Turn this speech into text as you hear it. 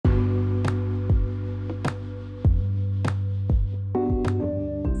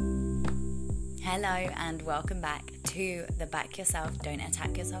Hello and welcome back to the Back Yourself, Don't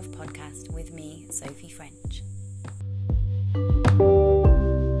Attack Yourself podcast with me, Sophie French.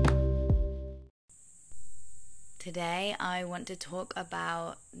 Today I want to talk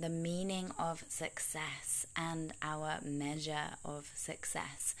about the meaning of success and our measure of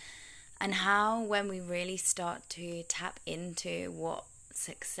success, and how when we really start to tap into what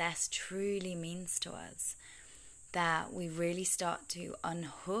success truly means to us, that we really start to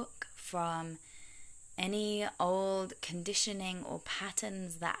unhook from any old conditioning or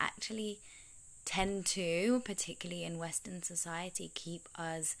patterns that actually tend to, particularly in Western society, keep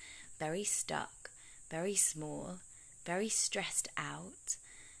us very stuck, very small, very stressed out,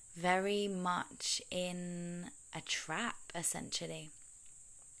 very much in a trap, essentially.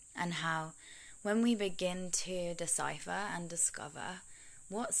 And how when we begin to decipher and discover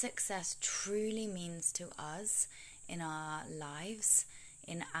what success truly means to us in our lives,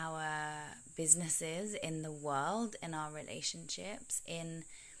 in our businesses, in the world, in our relationships, in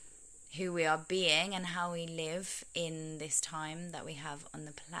who we are being and how we live in this time that we have on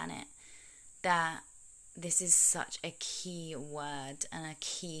the planet, that this is such a key word and a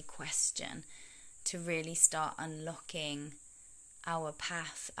key question to really start unlocking our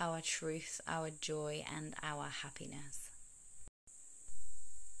path, our truth, our joy, and our happiness.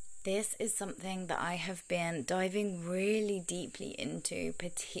 This is something that I have been diving really deeply into,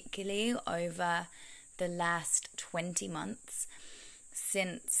 particularly over the last 20 months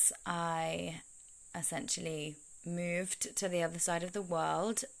since I essentially moved to the other side of the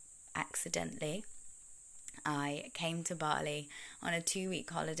world accidentally. I came to Bali on a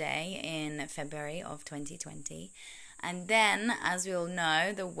 2-week holiday in February of 2020. And then, as we all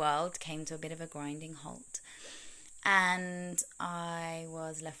know, the world came to a bit of a grinding halt. And I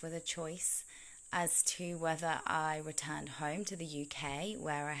was left with a choice as to whether I returned home to the UK,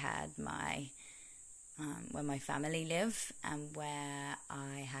 where I had where my family live and where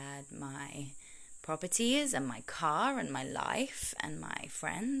I had my properties and my car and my life and my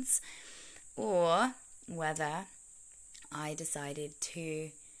friends, or whether I decided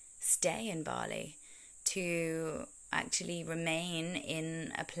to stay in Bali, to actually remain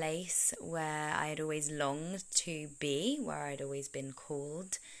in a place where I had always longed to be, where I'd always been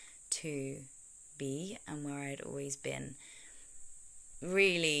called to be, and where I'd always been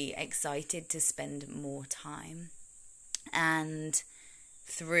really excited to spend more time. And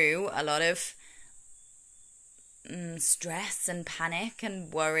through a lot of stress and panic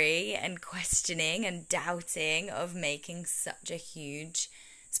and worry and questioning and doubting of making such a huge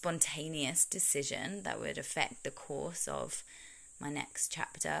spontaneous decision that would affect the course of my next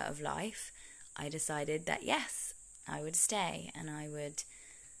chapter of life, I decided that yes, I would stay and I would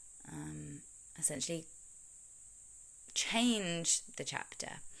essentially change the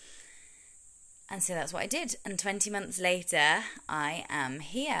chapter. And so that's what I did. And 20 months later, I am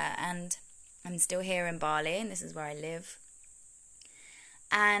here, and I'm still here in Bali, and this is where I live.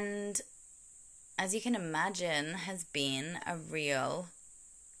 And as you can imagine, has been a real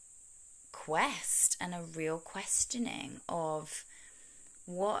quest and a real questioning of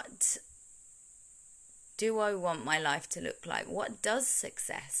what do I want my life to look like? What does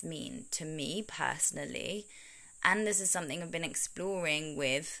success mean to me personally? And this is something I've been exploring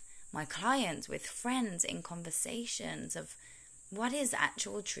with my clients, with friends, in conversations of what is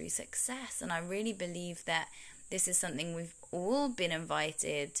actual true success. And I really believe that this is something we've all been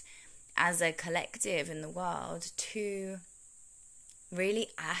invited as a collective in the world to really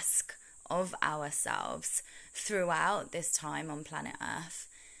ask of ourselves throughout this time on planet Earth,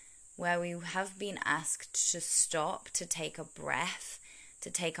 where we have been asked to stop, to take a breath, to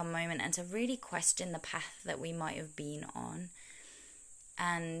take a moment and to really question the path that we might have been on,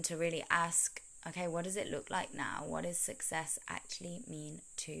 and to really ask, okay, what does it look like now? What does success actually mean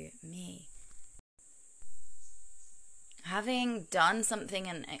to me? Having done something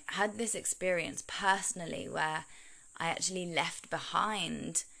and had this experience personally where I actually left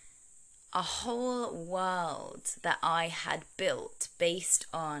behind a whole world that I had built based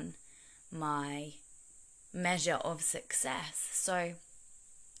on my measure of success. So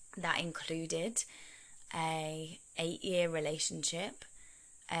that included a 8-year relationship,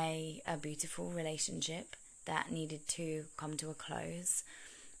 a beautiful relationship that needed to come to a close.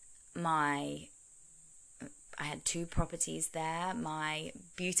 I had 2 properties there, my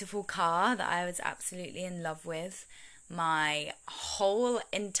beautiful car that I was absolutely in love with, my whole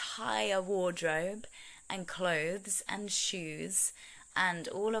entire wardrobe and clothes and shoes and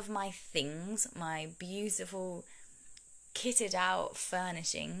all of my things, my beautiful kitted out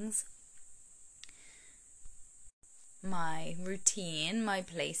furnishings, my routine, my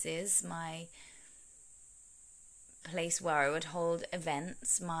places, my place where I would hold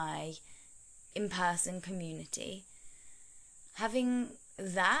events, my in-person community. Having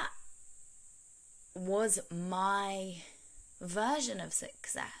that was my version of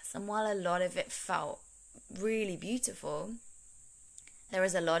success. And while a lot of it felt really beautiful, there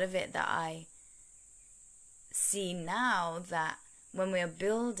is a lot of it that I see now that when we are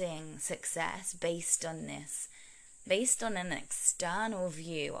building success based on an external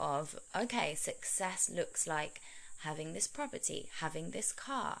view of, okay, success looks like having this property, having this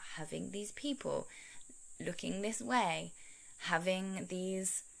car, having these people, looking this way, having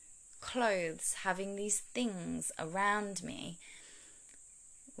these clothes, having these things around me.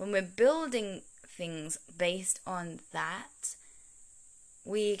 When we're building things based on that,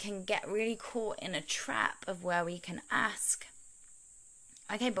 we can get really caught in a trap of where we can ask,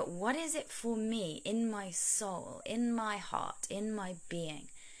 okay, but what is it for me in my soul, in my heart, in my being?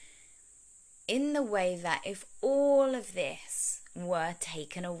 In the way that if all of this were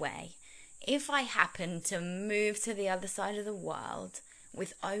taken away, if I happened to move to the other side of the world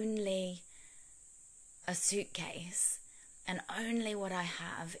with only a suitcase and only what I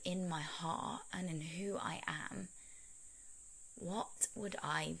have in my heart and in who I am, what would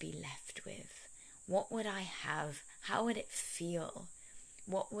I be left with? What would I have? How would it feel?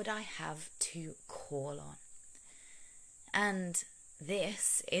 What would I have to call on? And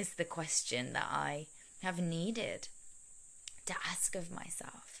this is the question that I have needed to ask of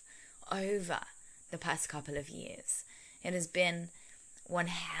myself over the past couple of years. It has been one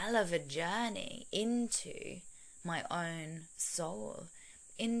hell of a journey into my own soul,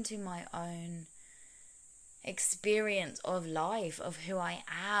 into my own experience of life, of who I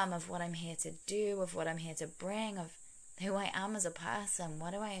am, of what I'm here to do, of what I'm here to bring, of who I am as a person.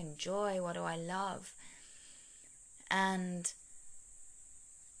 What do I enjoy? What do I love? And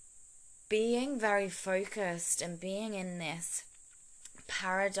being very focused and being in this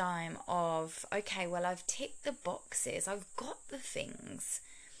paradigm of, okay, well, I've ticked the boxes, I've got the things,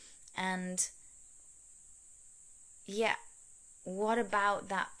 and yeah, what about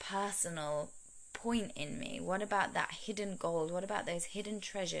that personal point in me? What about that hidden gold? What about those hidden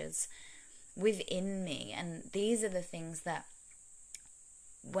treasures within me? And these are the things that,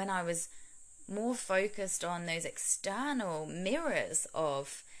 when I was more focused on those external mirrors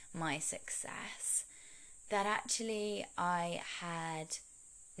of my success, that actually I had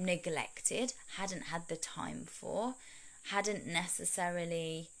neglected, hadn't had the time for, hadn't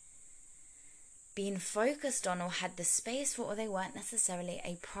necessarily been focused on or had the space for, or they weren't necessarily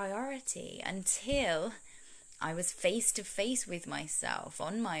a priority until I was face to face with myself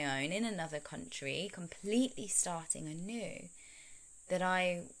on my own in another country, completely starting anew, that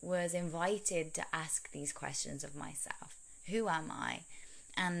I was invited to ask these questions of myself. Who am I?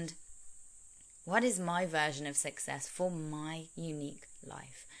 And what is my version of success for my unique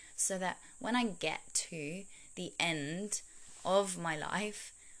life? So that when I get to the end of my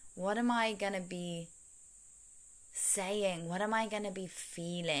life, what am I going to be saying? What am I going to be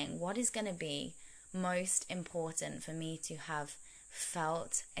feeling? What is going to be most important for me to have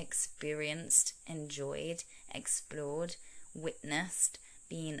felt, experienced, enjoyed, explored, witnessed,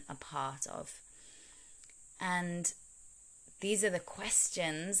 been a part of? And these are the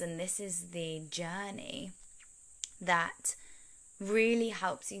questions, and this is the journey that really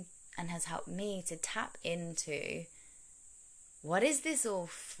helps you and has helped me to tap into, what is this all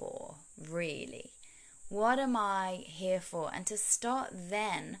for, really? What am I here for? And to start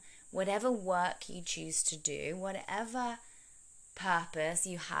then, whatever work you choose to do, whatever purpose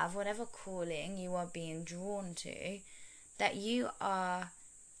you have, whatever calling you are being drawn to, that you are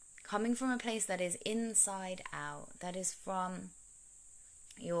coming from a place that is inside out, that is from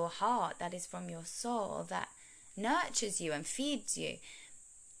your heart, that is from your soul, that nurtures you and feeds you.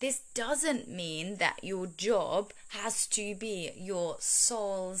 This doesn't mean that your job has to be your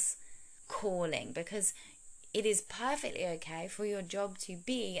soul's calling, because it is perfectly okay for your job to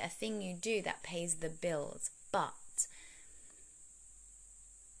be a thing you do that pays the bills, but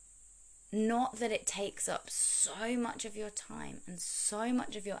not that it takes up so much of your time and so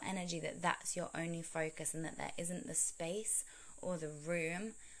much of your energy that that's your only focus, and that there isn't the space or the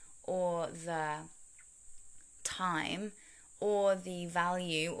room or the time or the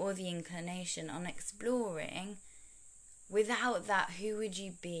value or the inclination on exploring. Without that, who would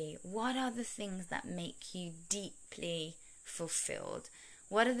you be? What are the things that make you deeply fulfilled?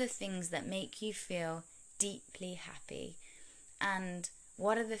 What are the things that make you feel deeply happy? And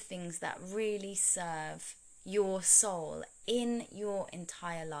what are the things that really serve your soul in your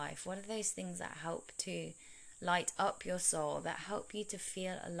entire life? What are those things that help to light up your soul, that help you to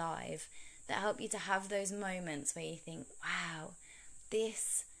feel alive, that help you to have those moments where you think, wow,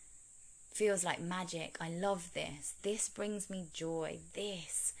 this feels like magic. I love this. This brings me joy.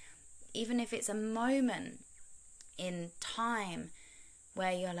 This, even if it's a moment in time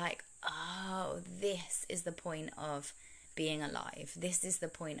where you're like, oh, this is the point of being alive. This is the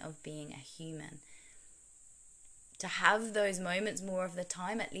point of being a human. To have those moments more of the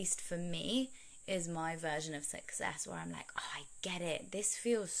time, at least for me, is my version of success, where I'm like, oh, I get it. This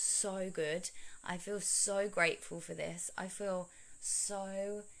feels so good. I feel so grateful for this. I feel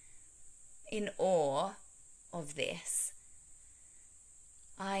so in awe of this.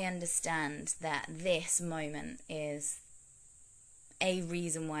 I understand that this moment is a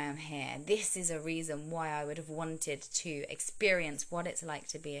reason why I'm here. This is a reason why I would have wanted to experience what it's like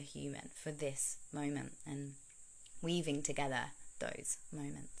to be a human for this moment, and weaving together those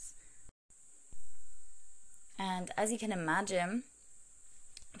moments. And as you can imagine,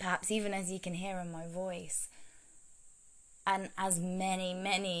 perhaps even as you can hear in my voice, and as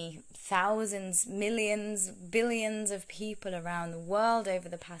many thousands, millions, billions of people around the world over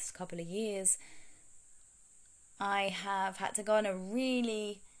the past couple of years, I have had to go on a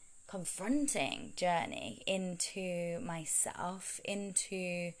really confronting journey into myself,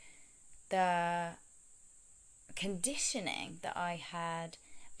 into the conditioning that I had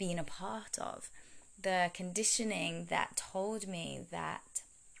been a part of, the conditioning that told me that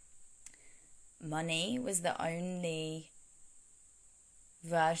money was the only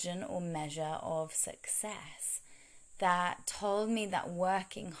version or measure of success, that told me that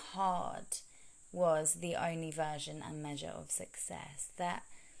working hard was the only version and measure of success, that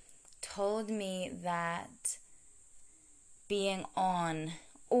told me that being on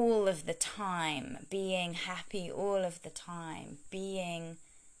all of the time, being happy all of the time, being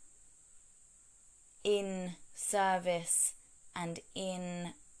in service and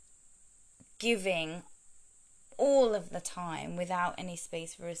in giving all of the time without any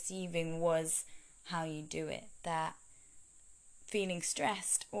space for receiving was how you do it. That feeling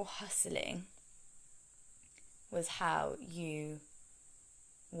stressed or hustling was how you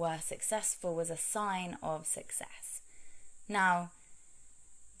were successful, was a sign of success. Now,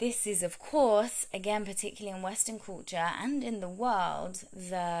 this is, of course, again, particularly in Western culture and in the world,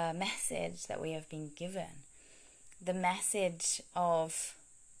 the message that we have been given. The message of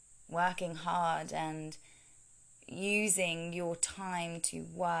working hard and using your time to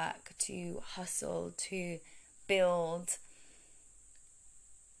work, to hustle, to build.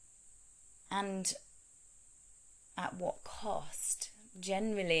 And at what cost?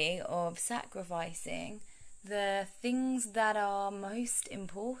 Generally, of sacrificing the things that are most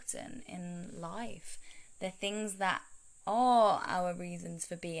important in life, the things that are our reasons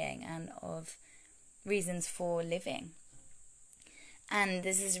for being and of reasons for living. And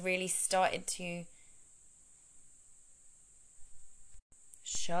this has really started to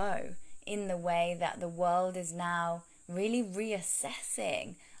show in the way that the world is now really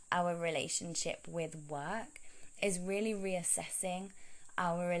reassessing our relationship with work, is really reassessing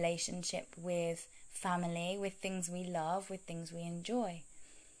our relationship with family, with things we love, with things we enjoy.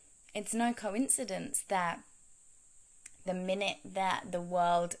 It's no coincidence that the minute that the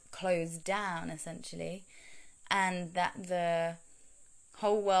world closed down, essentially, and that the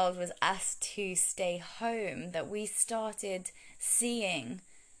whole world was asked to stay home, that we started seeing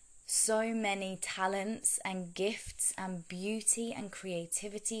so many talents and gifts and beauty and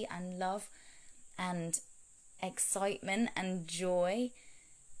creativity and love and excitement and joy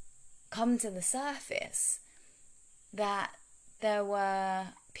come to the surface. That there were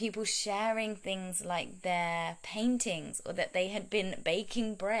people sharing things like their paintings, or that they had been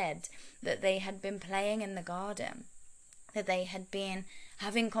baking bread, that they had been playing in the garden, that they had been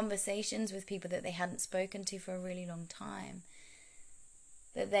having conversations with people that they hadn't spoken to for a really long time,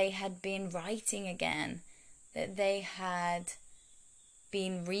 that they had been writing again, that they had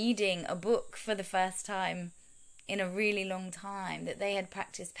been reading a book for the first time in a really long time, that they had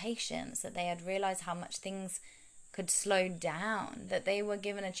practiced patience, that they had realized how much things could slow down, that they were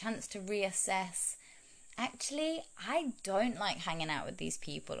given a chance to reassess, actually, I don't like hanging out with these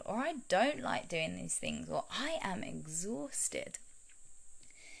people, or I don't like doing these things, or I am exhausted.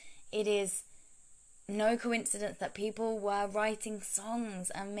 It is no coincidence that people were writing songs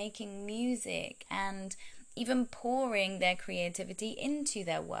and making music and even pouring their creativity into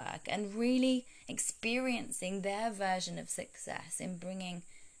their work and really experiencing their version of success in bringing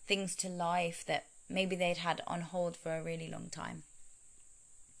things to life that maybe they'd had on hold for a really long time.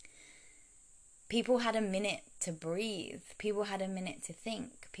 People had a minute to breathe. People had a minute to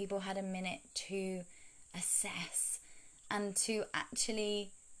think. People had a minute to assess and to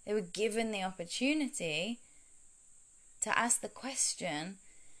actually They were given the opportunity to ask the question,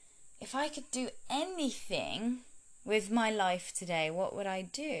 if I could do anything with my life today, what would I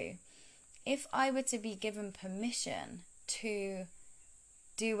do? If I were to be given permission to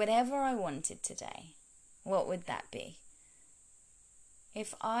do whatever I wanted today, what would that be?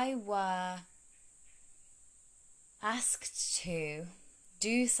 If I were asked to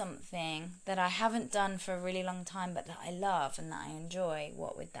do something that I haven't done for a really long time but that I love and that I enjoy,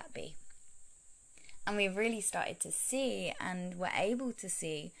 what would that be? And we really started to see and were able to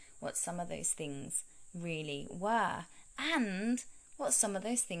see what some of those things really were and what some of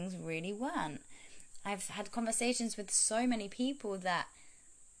those things really weren't. I've had conversations with so many people that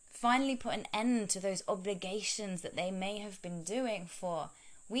finally put an end to those obligations that they may have been doing for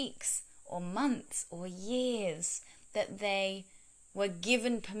weeks or months or years, that they were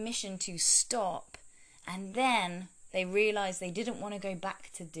given permission to stop, and then they realized they didn't want to go back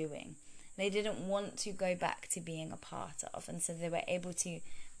to doing. They didn't want to go back to being a part of, and so they were able to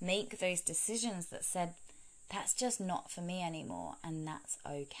make those decisions that said, that's just not for me anymore, and that's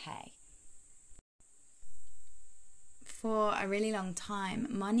okay. For a really long time,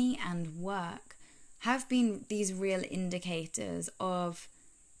 money and work have been these real indicators of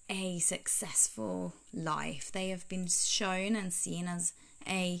a successful life. They have been shown and seen as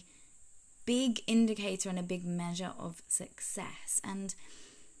a big indicator and a big measure of success. And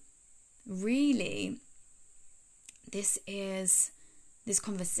really, this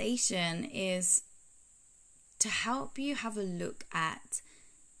conversation is to help you have a look at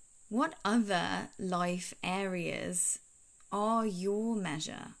what other life areas are your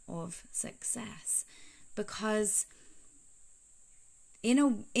measure of success. Because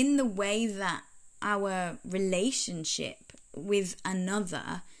in the way that our relationship with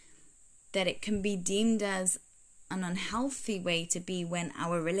another, that it can be deemed as an unhealthy way to be when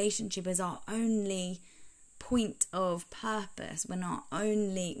our relationship is our only point of purpose, when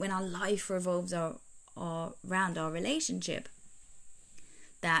our life revolves around our relationship.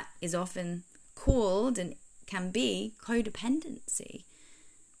 That is often called and can be codependency,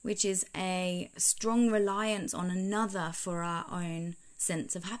 which is a strong reliance on another for our own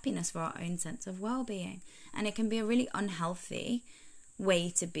sense of happiness, for our own sense of well-being. And it can be a really unhealthy way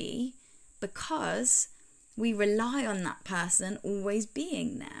to be, because we rely on that person always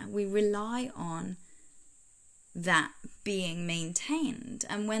being there. We rely on that being maintained.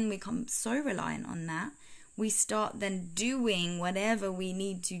 And when we become so reliant on that, we start then doing whatever we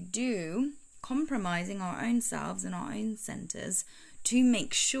need to do, compromising our own selves and our own centers to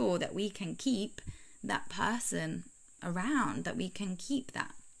make sure that we can keep that person around, that we can keep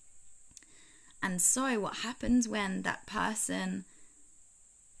that. And so what happens when that person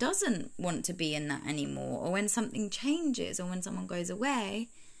doesn't want to be in that anymore, or when something changes, or when someone goes away,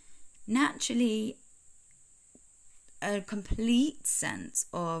 naturally a complete sense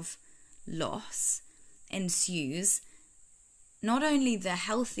of loss ensues. Not only the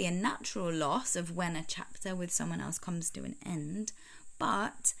healthy and natural loss of when a chapter with someone else comes to an end,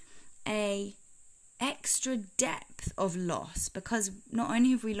 but a extra depth of loss, because not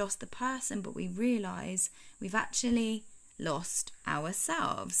only have we lost the person, but we realize we've actually lost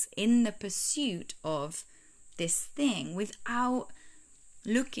ourselves in the pursuit of this thing, without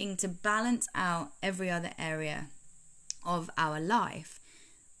looking to balance out every other area of our life.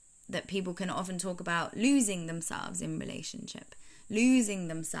 That people can often talk about losing themselves in relationship, losing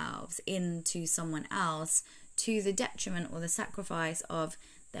themselves into someone else to the detriment or the sacrifice of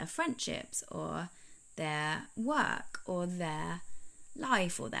their friendships or their work or their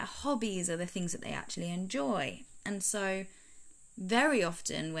life or their hobbies or the things that they actually enjoy. And so very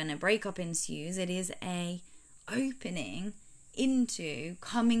often when a breakup ensues, it is a opening into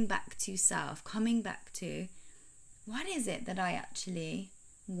coming back to self, coming back to what is it that I actually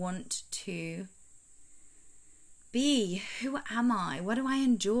want to be? Who am I? What do I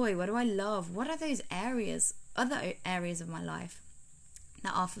enjoy? What do I love? What are those areas, other areas of my life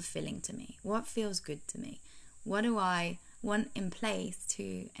that are fulfilling to me? What feels good to me? What do I want in place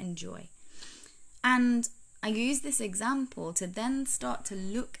to enjoy? And I use this example to then start to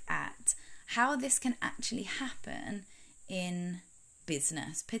look at how this can actually happen in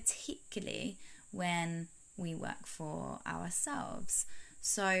business, particularly when we work for ourselves.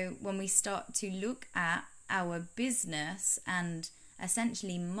 So when we start to look at our business and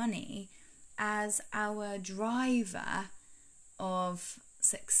essentially money as our driver of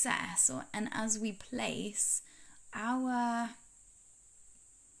success, and as we place our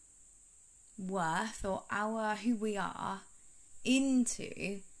worth or our who we are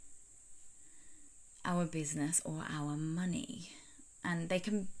into our business or our money, And they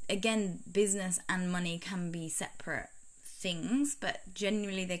can, again, business and money can be separate things, but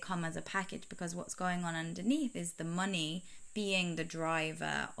genuinely they come as a package, because what's going on underneath is the money being the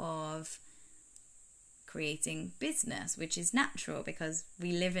driver of creating business, which is natural because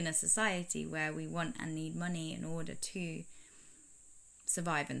we live in a society where we want and need money in order to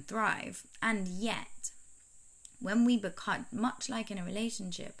survive and thrive. And yet, when we become, much like in a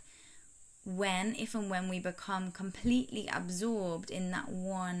relationship, if and when we become completely absorbed in that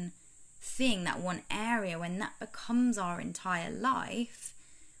one thing, that one area, when that becomes our entire life,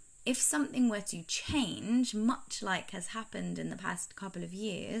 if something were to change, much like has happened in the past couple of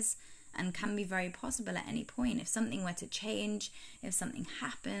years, and can be very possible at any point, if something were to change, if something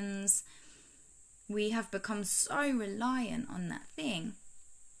happens, we have become so reliant on that thing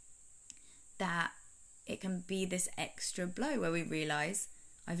that it can be this extra blow where we realize,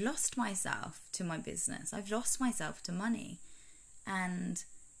 I've lost myself to my business, I've lost myself to money, and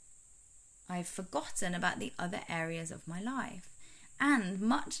I've forgotten about the other areas of my life. And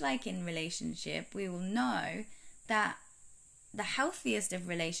much like in relationship, we will know that the healthiest of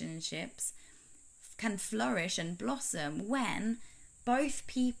relationships can flourish and blossom when both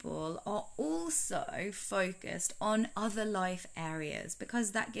people are also focused on other life areas,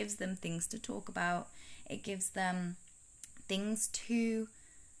 because that gives them things to talk about. It gives them things to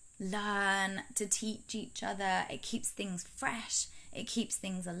learn, to teach each other. It keeps things fresh. It keeps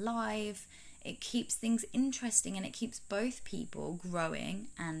things alive. It keeps things interesting, and it keeps both people growing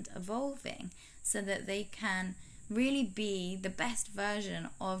and evolving so that they can really be the best version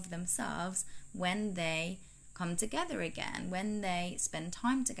of themselves when they come together again, when they spend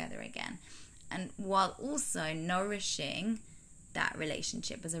time together again, and while also nourishing that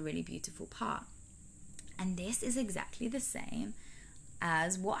relationship as a really beautiful part. And this is exactly the same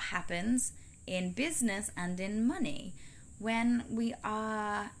as what happens in business and in money. When we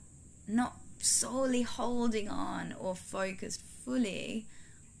are not solely holding on or focused fully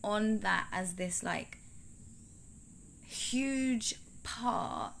on that as this like huge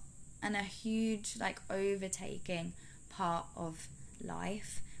part and a huge like overtaking part of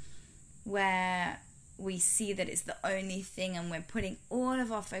life, where we see that it's the only thing and we're putting all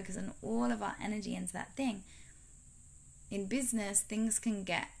of our focus and all of our energy into that thing. In business, things can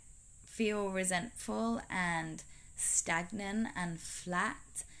feel resentful and stagnant and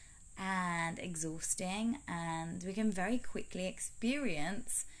flat and exhausting, and we can very quickly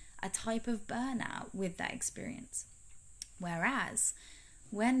experience a type of burnout with that experience. Whereas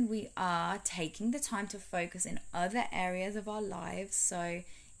when we are taking the time to focus in other areas of our lives, so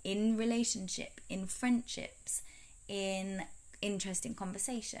in relationship, in friendships, in interesting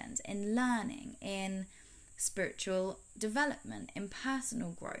conversations, in learning, in spiritual development, in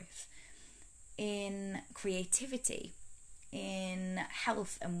personal growth, in creativity, in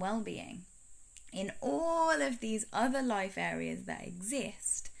health and well-being, in all of these other life areas that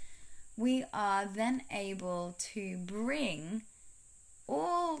exist, we are then able to bring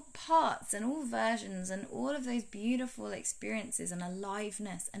all parts and all versions and all of those beautiful experiences and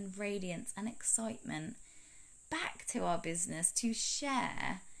aliveness and radiance and excitement back to our business to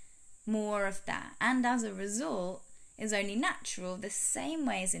share more of that. And as a result, is only natural, the same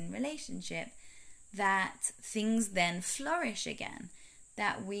way as in relationship, that things then flourish again,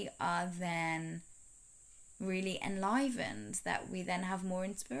 that we are then really enlivened, that we then have more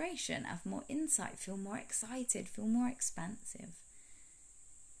inspiration, have more insight, feel more excited, feel more expansive.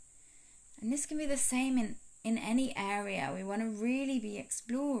 And this can be the same in any area. We want to really be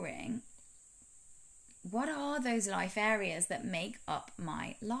exploring, what are those life areas that make up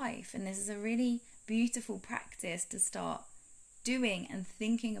my life? And this is a really beautiful practice to start doing and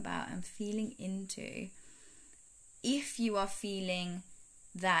thinking about and feeling into. If you are feeling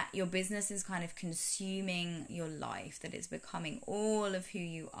that your business is kind of consuming your life, that it's becoming all of who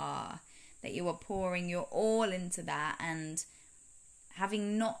you are, that you are pouring your all into that and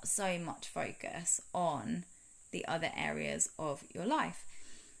having not so much focus on the other areas of your life.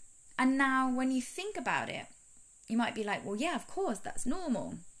 And now when you think about it, you might be like, well, yeah, of course, that's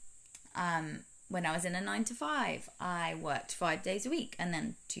normal. When I was in a 9-to-5, I worked 5 days a week and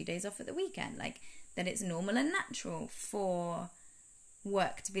then 2 days off at the weekend. Like, that it's normal and natural for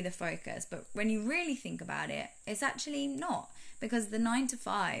work to be the focus. But when you really think about it, it's actually not, because the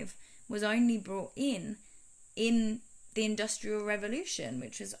 9-to-5 was only brought in the Industrial Revolution,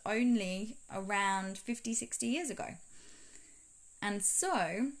 which was only around 50, 60 years ago. And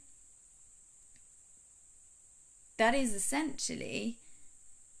so that is essentially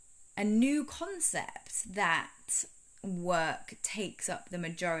a new concept, that work takes up the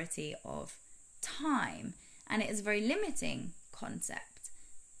majority of time, and it is very limiting concept.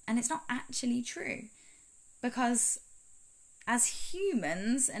 And it's not actually true, because as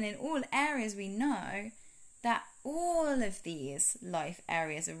humans and in all areas we know that all of these life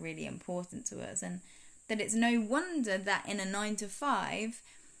areas are really important to us, and that it's no wonder that in a 9 to 5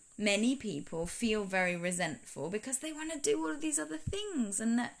 many people feel very resentful because they want to do all of these other things,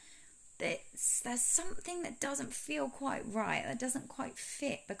 and that there's something that doesn't feel quite right, that doesn't quite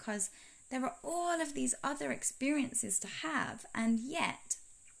fit, because there are all of these other experiences to have, and yet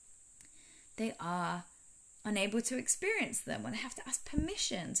they are unable to experience them, or they have to ask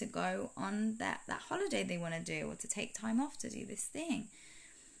permission to go on that holiday they want to do, or to take time off to do this thing.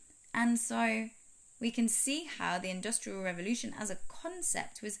 And so we can see how the Industrial Revolution as a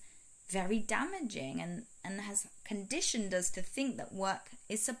concept was very damaging, and has conditioned us to think that work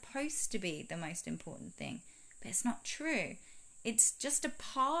is supposed to be the most important thing. But it's not true. It's just a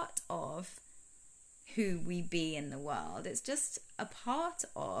part of who we be in the world. It's just a part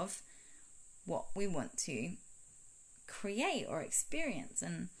of what we want to create or experience,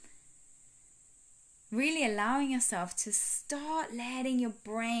 and really allowing yourself to start letting your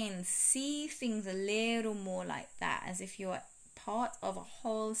brain see things a little more like that, as if you're part of a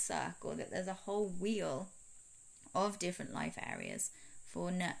whole circle, that there's a whole wheel of different life areas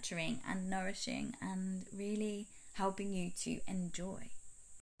for nurturing and nourishing and really helping you to enjoy.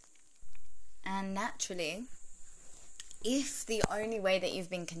 And naturally, if the only way that you've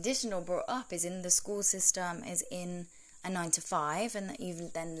been conditioned or brought up is in the school system, is in a 9 to 5, and that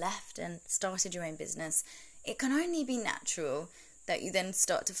you've then left and started your own business, it can only be natural that you then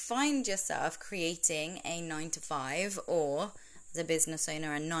start to find yourself creating a 9 to 5, or as a business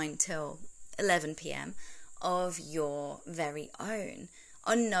owner, a 9 till 11 p.m. of your very own,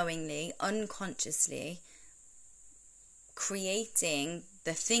 unknowingly, unconsciously creating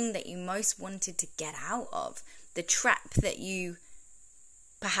the thing that you most wanted to get out of, the trap that you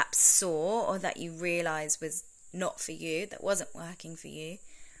perhaps saw, or that you realized was not for you, that wasn't working for you.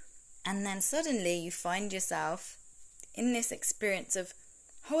 And then suddenly you find yourself in this experience of,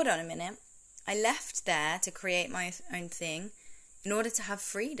 hold on a minute, I left there to create my own thing in order to have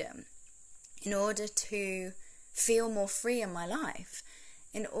freedom, in order to feel more free in my life,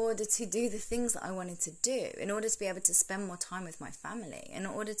 in order to do the things that I wanted to do, in order to be able to spend more time with my family, in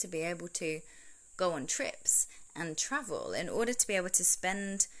order to be able to go on trips and travel, in order to be able to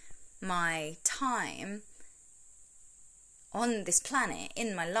spend my time on this planet,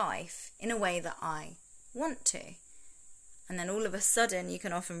 in my life, in a way that I want to. And then all of a sudden you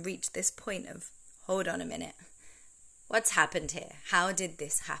can often reach this point of, hold on a minute, what's happened here? How did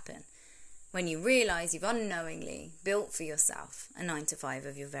this happen? When you realise you've unknowingly built for yourself a 9 to 5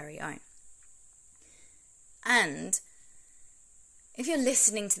 of your very own. And if you're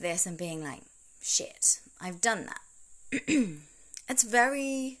listening to this and being like, shit, I've done that, it's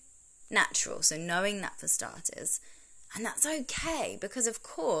very natural. So knowing that for starters, and that's okay, because of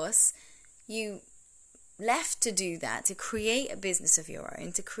course you left to do that, to create a business of your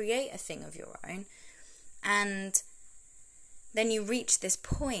own, to create a thing of your own, and then you reach this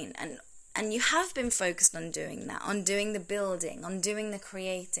point, and you have been focused on doing that, on doing the building, on doing the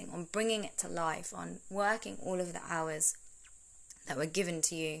creating, on bringing it to life, on working all of the hours that were given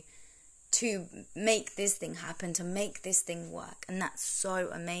to you to make this thing happen, to make this thing work. And that's so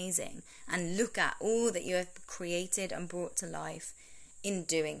amazing. And look at all that you have created and brought to life in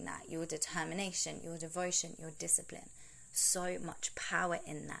doing that. Your determination, your devotion, your discipline. So much power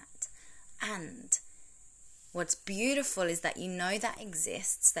in that. And what's beautiful is that you know that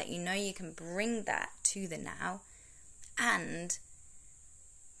exists, that you know you can bring that to the now. And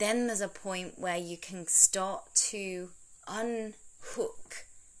then there's a point where you can start to unhook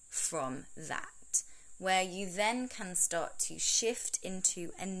from that, where you then can start to shift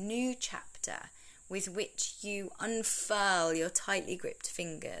into a new chapter with which you unfurl your tightly gripped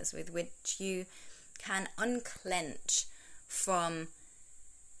fingers, with which you can unclench from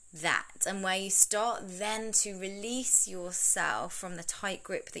that, and where you start then to release yourself from the tight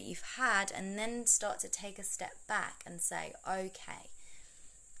grip that you've had, and then start to take a step back and say, okay,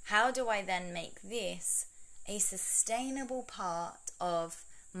 how do I then make this a sustainable part of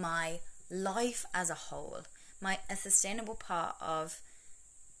my life as a whole, a sustainable part of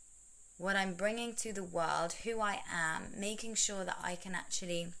what I'm bringing to the world, who I am, making sure that I can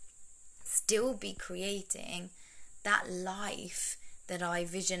actually still be creating that life that I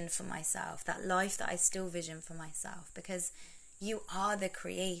vision for myself, that life that I still vision for myself, because you are the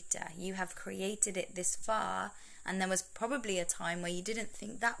creator. You have created it this far, and there was probably a time where you didn't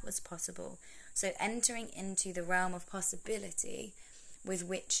think that was possible. So entering into the realm of possibility with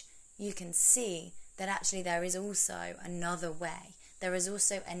which you can see that actually there is also another way. There is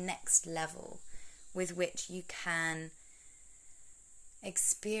also a next level with which you can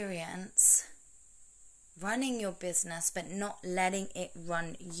experience running your business, but not letting it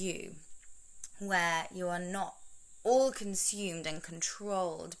run you, where you are not all consumed and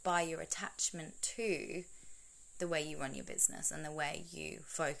controlled by your attachment to the way you run your business and the way you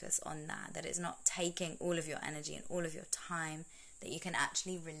focus on that it's not taking all of your energy and all of your time, that you can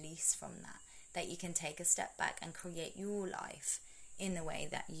actually release from that you can take a step back and create your life in the way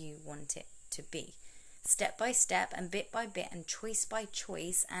that you want it to be, step by step and bit by bit and choice by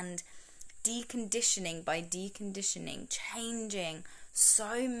choice, and deconditioning by deconditioning, changing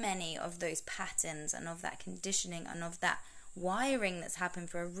so many of those patterns and of that conditioning and of that wiring that's happened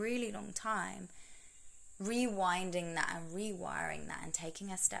for a really long time, rewinding that and rewiring that and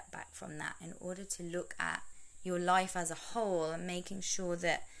taking a step back from that in order to look at your life as a whole and making sure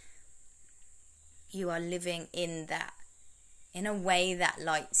that you are living in that, in a way that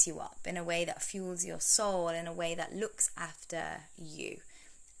lights you up, in a way that fuels your soul, in a way that looks after you.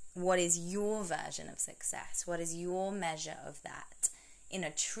 What is your version of success? What is your measure of that? In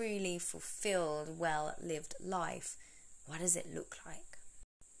a truly fulfilled, well-lived life, what does it look like?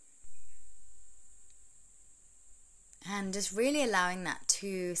 And just really allowing that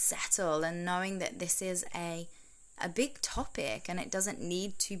to settle and knowing that this is a big topic and it doesn't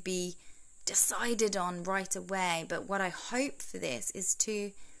need to be decided on right away. But what I hope for this is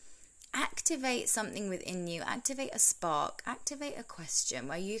to activate something within you, activate a spark, activate a question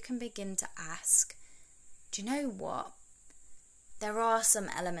where you can begin to ask, do you know what? There are some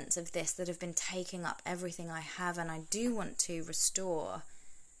elements of this that have been taking up everything I have, and I do want to restore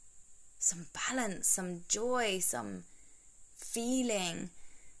some balance, some joy, some feeling,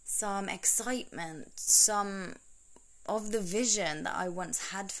 some excitement, some of the vision that I once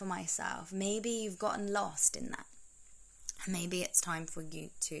had for myself. Maybe you've gotten lost in that. Maybe it's time for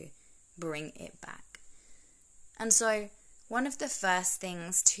you to bring it back. And so one of the first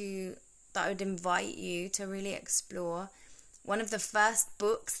things that I would invite you to really explore, one of the first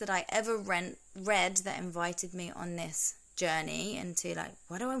books that I ever read that invited me on this journey into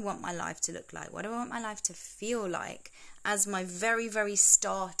what do I want my life to look like? What do I want my life to feel like? As my very, very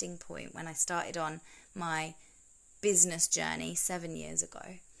starting point when I started on my business journey 7 years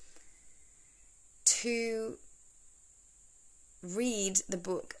ago, to read the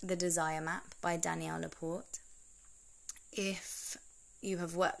book The Desire Map by Danielle Laporte. If you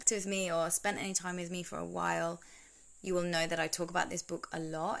have worked with me or spent any time with me for a while, you will know that I talk about this book a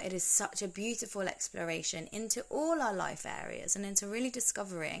lot. It is such a beautiful exploration into all our life areas and into really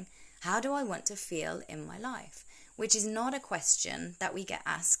discovering, how do I want to feel in my life? Which is not a question that we get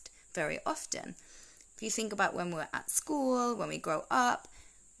asked very often. If you think about when we're at school, when we grow up,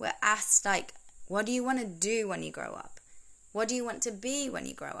 we're asked what do you want to do when you grow up? What do you want to be when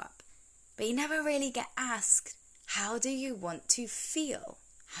you grow up? But you never really get asked, how do you want to feel?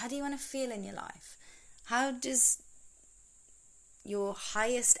 How do you want to feel in your life? How does your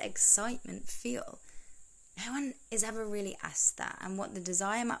highest excitement feel? No one is ever really asked that. And what the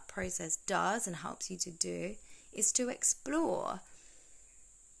Desire Map process does and helps you to do is to explore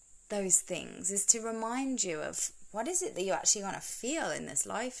those things, is to remind you of what is it that you actually want to feel in this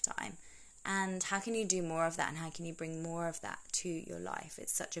lifetime, and how can you do more of that, and how can you bring more of that to your life.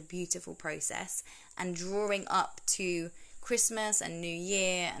 It's such a beautiful process, and drawing up to Christmas and New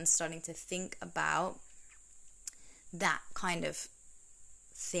Year and starting to think about that kind of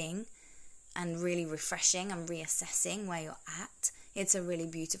thing and really refreshing and reassessing where you're at. It's a really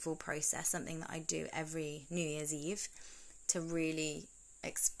beautiful process, something that I do every New Year's Eve to really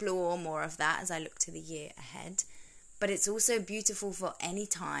explore more of that as I look to the year ahead. But it's also beautiful for any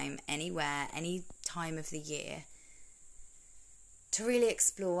time, anywhere, any time of the year to really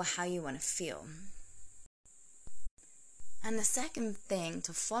explore how you want to feel. And the second thing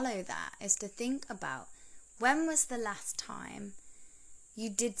to follow that is to think about, when was the last time you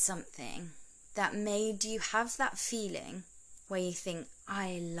did something that made you have that feeling where you think,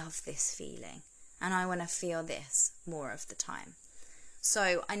 I love this feeling and I want to feel this more of the time.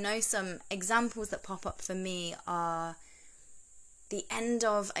 So I know some examples that pop up for me are the end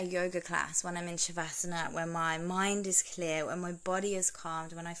of a yoga class when I'm in Shavasana, when my mind is clear, when my body is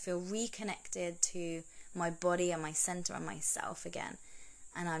calmed, when I feel reconnected to my body and my center and myself again.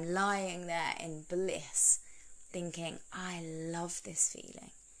 And I'm lying there in bliss thinking, I love this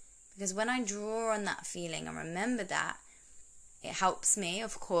feeling. Because when I draw on that feeling and remember that, it helps me,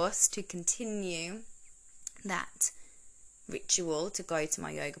 of course, to continue that ritual to go to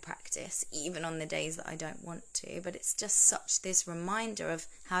my yoga practice, even on the days that I don't want to. But it's just such this reminder of,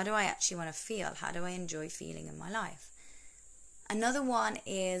 how do I actually want to feel? How do I enjoy feeling in my life? Another one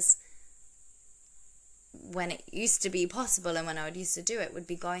is, when it used to be possible and when I would used to do it, would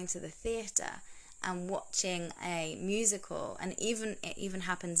be going to the theatre and watching a musical, and it even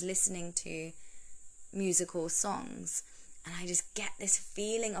happens listening to musical songs, and I just get this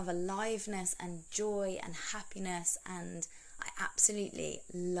feeling of aliveness and joy and happiness, and I absolutely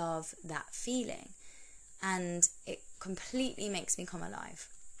love that feeling, and it completely makes me come alive.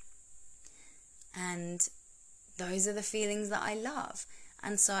 And those are the feelings that I love.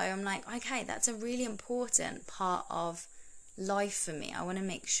 And so I'm like, okay, that's a really important part of life for me. I want to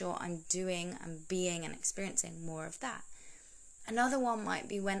make sure I'm doing and being and experiencing more of that. Another one might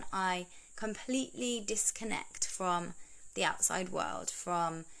be when I completely disconnect from the outside world,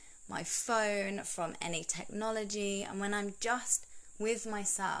 from my phone, from any technology, and when I'm just with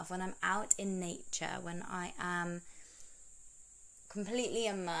myself, when I'm out in nature, when I am completely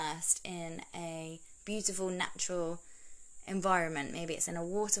immersed in a beautiful natural environment. Maybe it's in a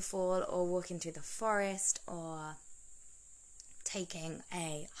waterfall, or walking through the forest, or taking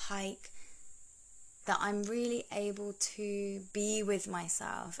a hike, that I'm really able to be with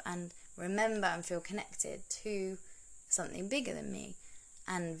myself and remember and feel connected to something bigger than me.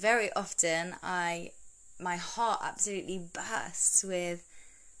 And very often my heart absolutely bursts with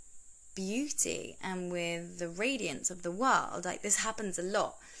beauty and with the radiance of the world. Like, this happens a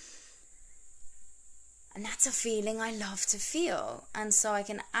lot. And that's a feeling I love to feel. And so I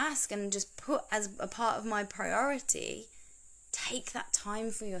can ask and just put as a part of my priority, take that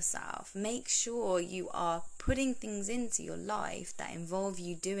time for yourself. Make sure you are putting things into your life that involve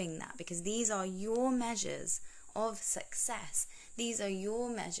you doing that, because these are your measures of success. These are your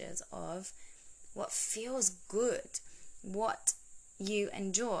measures of what feels good, what you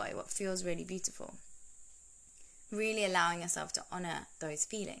enjoy, what feels really beautiful. Really allowing yourself to honor those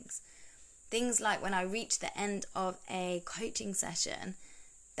feelings. Things like when I reach the end of a coaching session,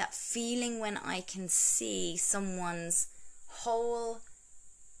 that feeling when I can see someone's whole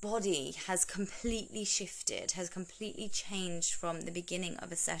body has completely shifted, has completely changed from the beginning of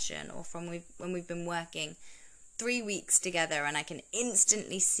a session, or from when we've been working 3 weeks together, and I can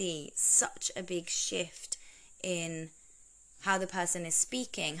instantly see such a big shift in how the person is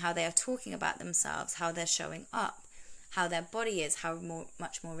speaking, how they are talking about themselves, how they're showing up, how their body is, how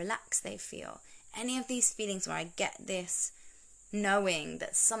much more relaxed they feel. Any of these feelings where I get this knowing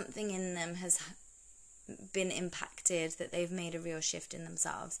that something in them has been impacted, that they've made a real shift in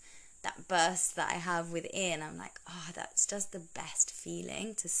themselves, that burst that I have within, I'm like, oh, that's just the best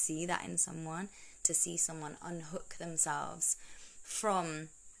feeling, to see that in someone, to see someone unhook themselves from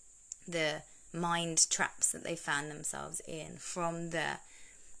the mind traps that they found themselves in, from the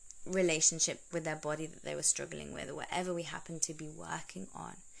relationship with their body that they were struggling with, or whatever we happen to be working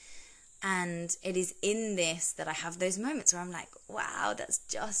on. And it is in this that I have those moments where I'm like, wow, that's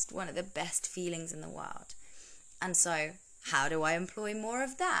just one of the best feelings in the world. And so how do I employ more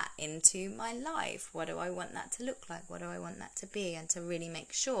of that into my life? What do I want that to look like? What do I want that to be? And to really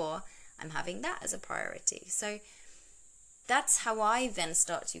make sure I'm having that as a priority. So that's how I then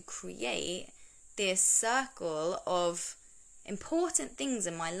start to create this circle of important things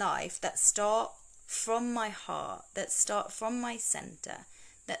in my life that start from my heart, that start from my center,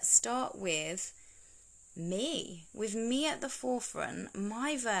 that start with me at the forefront,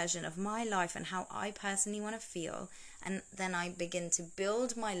 my version of my life and how I personally want to feel. And then I begin to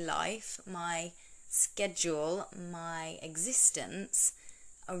build my life, my schedule, my existence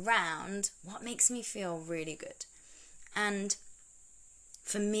around what makes me feel really good. And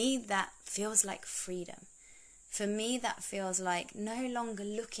for me, that feels like freedom. For me, that feels like no longer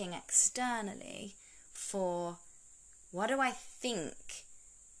looking externally for, what do I think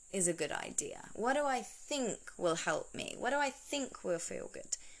is a good idea? What do I think will help me? What do I think will feel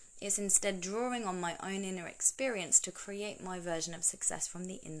good? It's instead drawing on my own inner experience to create my version of success from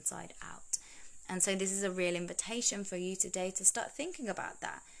the inside out. And so this is a real invitation for you today to start thinking about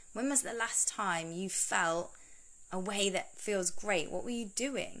that. When was the last time you felt a way that feels great? What were you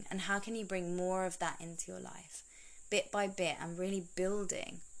doing? And how can you bring more of that into your life? Bit by bit, and really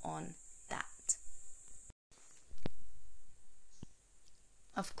building on that.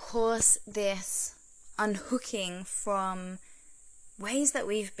 Of course, this unhooking from ways that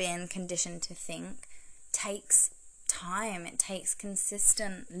we've been conditioned to think takes time. It takes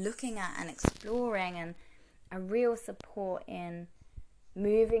consistent looking at and exploring, and a real support in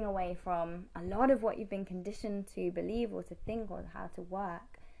moving away from a lot of what you've been conditioned to believe or to think or how to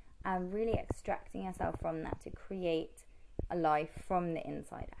work, and really extracting yourself from that to create a life from the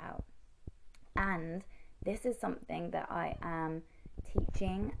inside out. And this is something that I am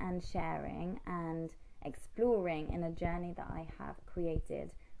teaching and sharing and exploring in a journey that I have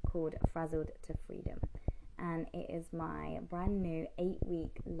created called Frazzled to Freedom. And it is my brand new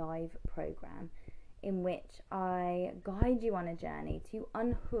 8-week live program in which I guide you on a journey to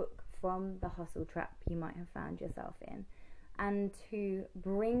unhook from the hustle trap you might have found yourself in, and to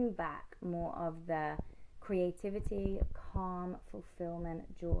bring back more of the creativity, calm,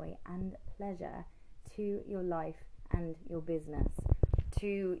 fulfillment, joy, and pleasure to your life and your business,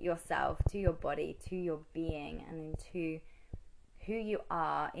 to yourself, to your body, to your being, and into who you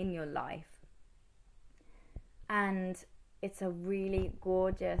are in your life. And it's a really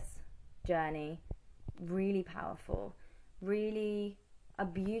gorgeous journey, really powerful, really a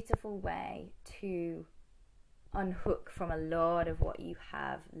beautiful way to unhook from a lot of what you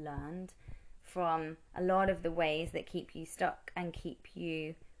have learned, from a lot of the ways that keep you stuck and keep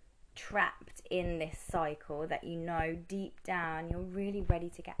you trapped in this cycle that you know deep down you're really ready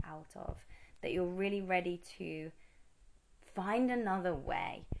to get out of, that you're really ready to find another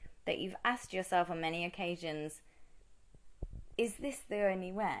way, that you've asked yourself on many occasions, is this the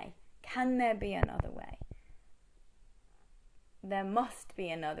only way? Can there be another way? There must be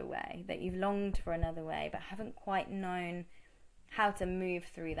another way, that you've longed for another way but haven't quite known how to move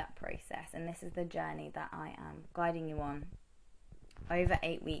through that process. And this is the journey that I am guiding you on over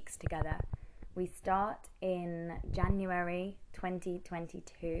 8 weeks together. We start in January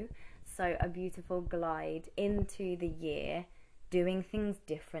 2022, so a beautiful glide into the year, doing things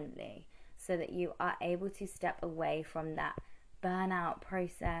differently so that you are able to step away from that burnout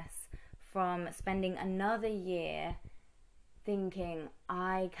process, from spending another year thinking,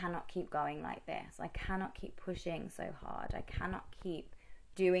 I cannot keep going like this, I cannot keep pushing so hard, I cannot keep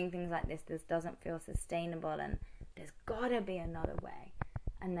doing things like this doesn't feel sustainable, and there's gotta be another way.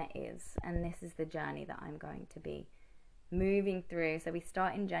 And there is, and this is the journey that I'm going to be moving through. So we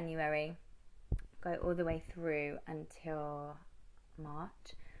start in January, go all the way through until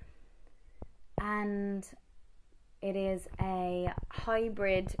March, and it is a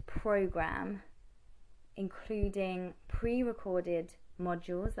hybrid program including pre-recorded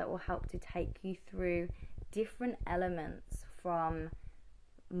modules that will help to take you through different elements, from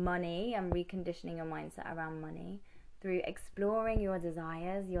money and reconditioning your mindset around money, through exploring your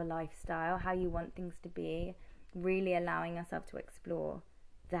desires, your lifestyle, how you want things to be, really allowing yourself to explore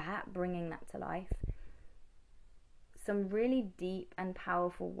that, bringing that to life. Some really deep and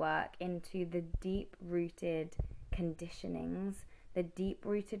powerful work into the deep-rooted conditionings, the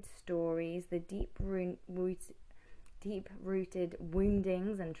deep-rooted stories, the deep-rooted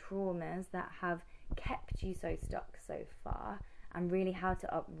woundings and traumas that have kept you so stuck so far, and really how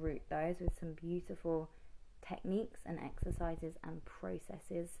to uproot those with some beautiful techniques and exercises and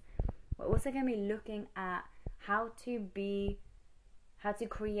processes. We're also going to be looking at how to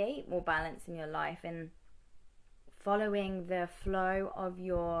create more balance in your life and following the flow of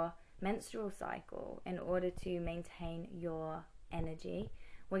your menstrual cycle in order to maintain your energy.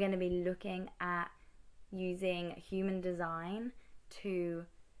 We're going to be looking at using human design to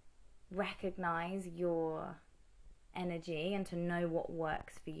recognize your energy and to know what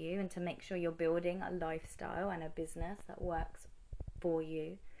works for you, and to make sure you're building a lifestyle and a business that works for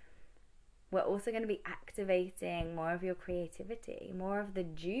you. We're also going to be activating more of your creativity, more of the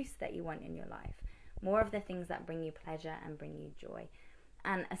juice that you want in your life, more of the things that bring you pleasure and bring you joy.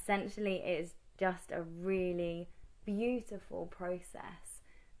 And essentially it is just a really beautiful process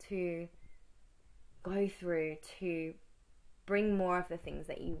to go through to bring more of the things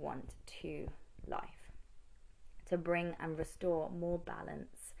that you want to life, to bring and restore more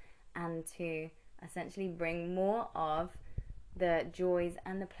balance, and to essentially bring more of the joys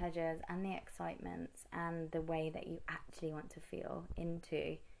and the pleasures and the excitements and the way that you actually want to feel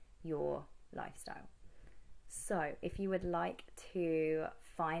into your lifestyle. So if you would like to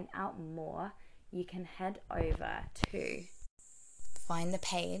find out more, you can head over to find the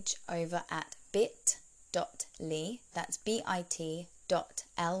page over at bit.ly, that's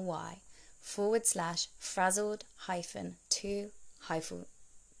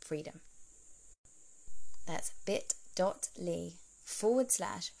bit.ly/frazzled-to-freedom. That's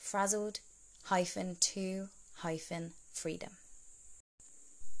bit.ly/frazzled-to-freedom.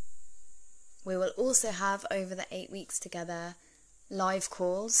 We will also have, over the 8 weeks together, live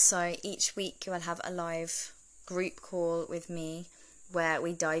calls. So each week you will have a live group call with me where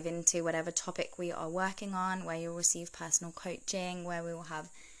we dive into whatever topic we are working on, where you'll receive personal coaching, where we will have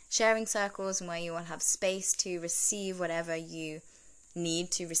sharing circles, and where you will have space to receive whatever you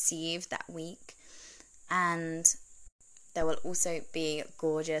need to receive that week. And There will also be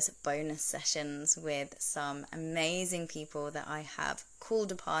gorgeous bonus sessions with some amazing people that I have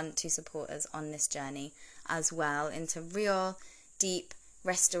called upon to support us on this journey as well, into real deep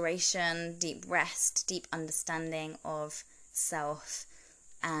restoration, deep rest, deep understanding of self,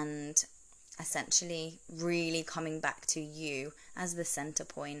 and essentially really coming back to you as the center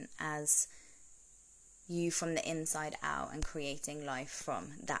point, as you from the inside out, and creating life from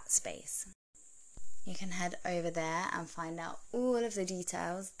that space. You can head over there and find out all of the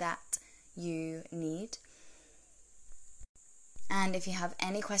details that you need. And if you have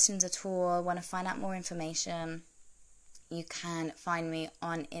any questions at all, want to find out more information, you can find me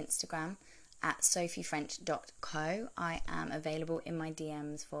on Instagram at sophiefrench.co. I am available in my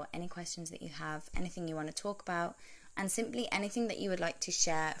DMs for any questions that you have, anything you want to talk about, and simply anything that you would like to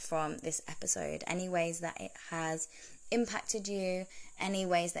share from this episode. Any ways that it has impacted you, any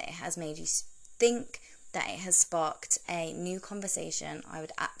ways that it has made you think, that it has sparked a new conversation. I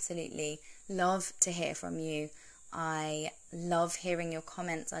would absolutely love to hear from you. I love hearing your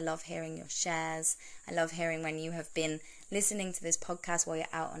comments. I love hearing your shares. I love hearing when you have been listening to this podcast while you're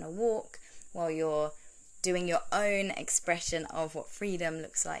out on a walk, while you're doing your own expression of what freedom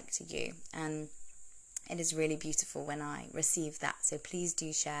looks like to you. And it is really beautiful when I receive that. So please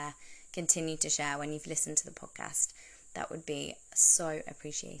do share, continue to share when you've listened to the podcast. That would be so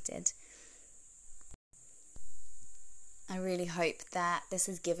appreciated. I really hope that this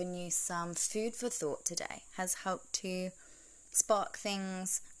has given you some food for thought today, has helped to spark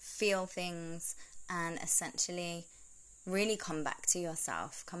things, feel things, and essentially really come back to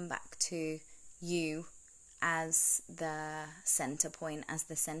yourself, come back to you as the center point, as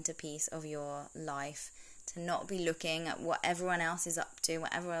the centerpiece of your life, to not be looking at what everyone else is up to,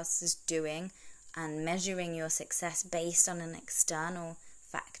 what everyone else is doing, and measuring your success based on an external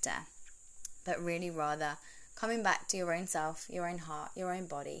factor, but really rather coming back to your own self, your own heart, your own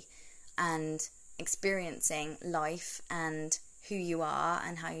body, and experiencing life and who you are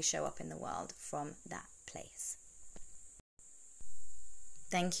and how you show up in the world from that place.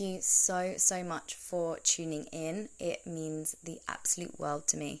 Thank you so much for tuning in. It means the absolute world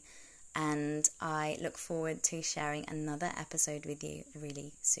to me, and I look forward to sharing another episode with you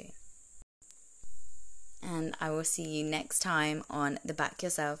really soon. And I will see you next time on the Back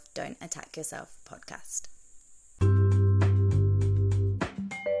Yourself, Don't Attack Yourself podcast.